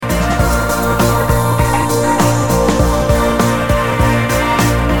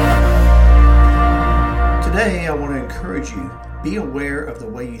Be aware of the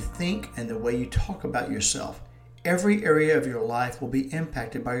way you think and the way you talk about yourself. Every area of your life will be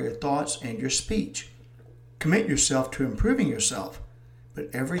impacted by your thoughts and your speech. Commit yourself to improving yourself, but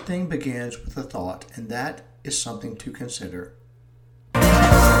everything begins with a thought, and that is something to consider.